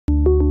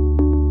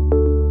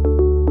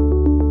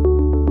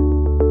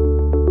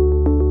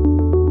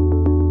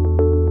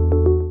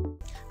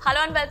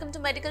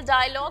Medical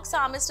Dialogues.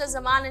 I'm Mr.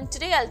 Zaman and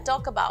today I'll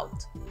talk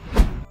about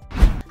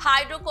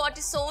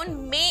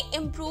hydrocortisone may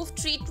improve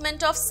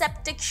treatment of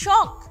septic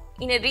shock.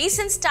 In a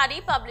recent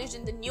study published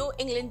in the New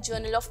England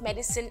Journal of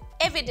Medicine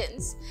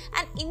Evidence,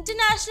 an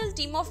international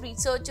team of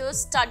researchers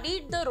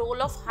studied the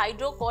role of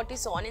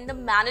hydrocortisone in the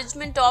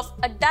management of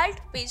adult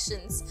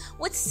patients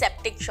with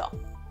septic shock.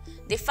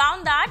 They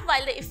found that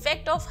while the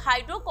effect of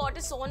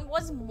hydrocortisone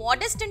was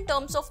modest in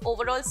terms of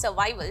overall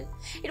survival,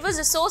 it was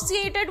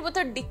associated with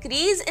a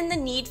decrease in the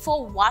need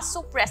for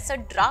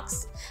vasopressor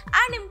drugs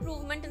and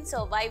improvement in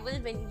survival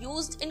when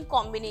used in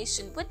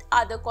combination with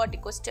other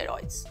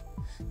corticosteroids.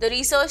 The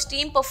research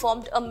team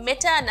performed a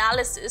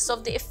meta-analysis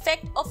of the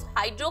effect of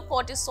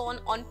hydrocortisone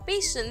on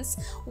patients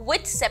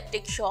with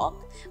septic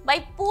shock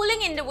by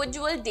pooling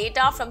individual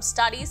data from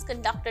studies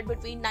conducted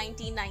between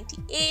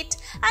 1998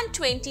 and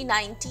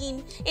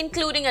 2019,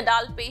 including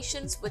adult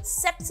patients with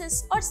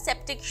sepsis or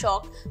septic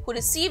shock who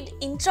received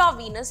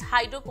intravenous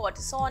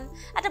hydrocortisone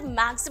at a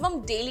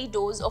maximum daily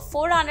dose of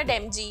 400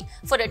 mg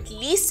for at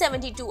least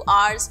 72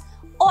 hours,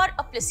 or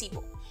a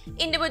placebo.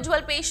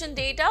 Individual patient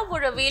data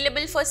were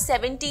available for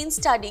 17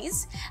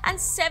 studies, and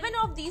 7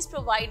 of these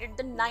provided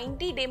the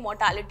 90-day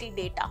mortality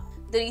data.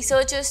 The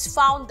researchers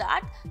found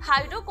that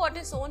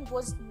hydrocortisone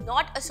was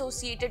not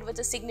associated with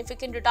a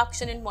significant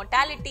reduction in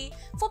mortality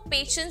for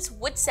patients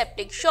with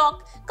septic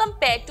shock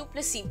compared to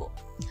placebo.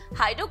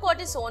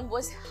 Hydrocortisone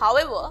was,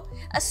 however,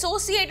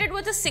 associated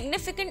with a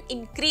significant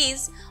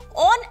increase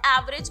on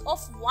average of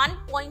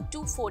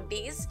 1.24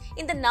 days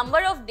in the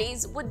number of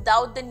days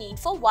without the need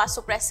for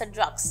vasopressor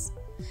drugs.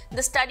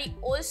 The study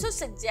also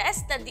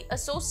suggests that the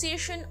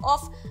association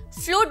of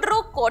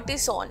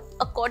hydrocortisone,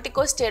 a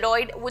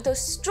corticosteroid with a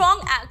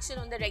strong action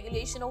on the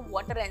regulation of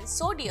water and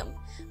sodium,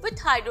 with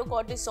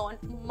hydrocortisone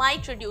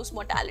might reduce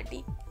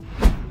mortality.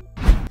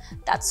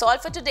 That's all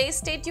for today.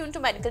 Stay tuned to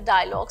Medical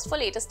Dialogues for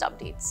latest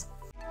updates.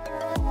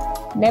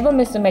 Never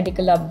miss a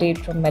medical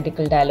update from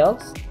Medical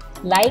Dialogues.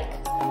 Like,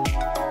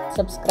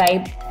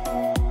 subscribe,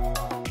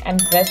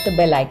 and press the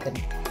bell icon.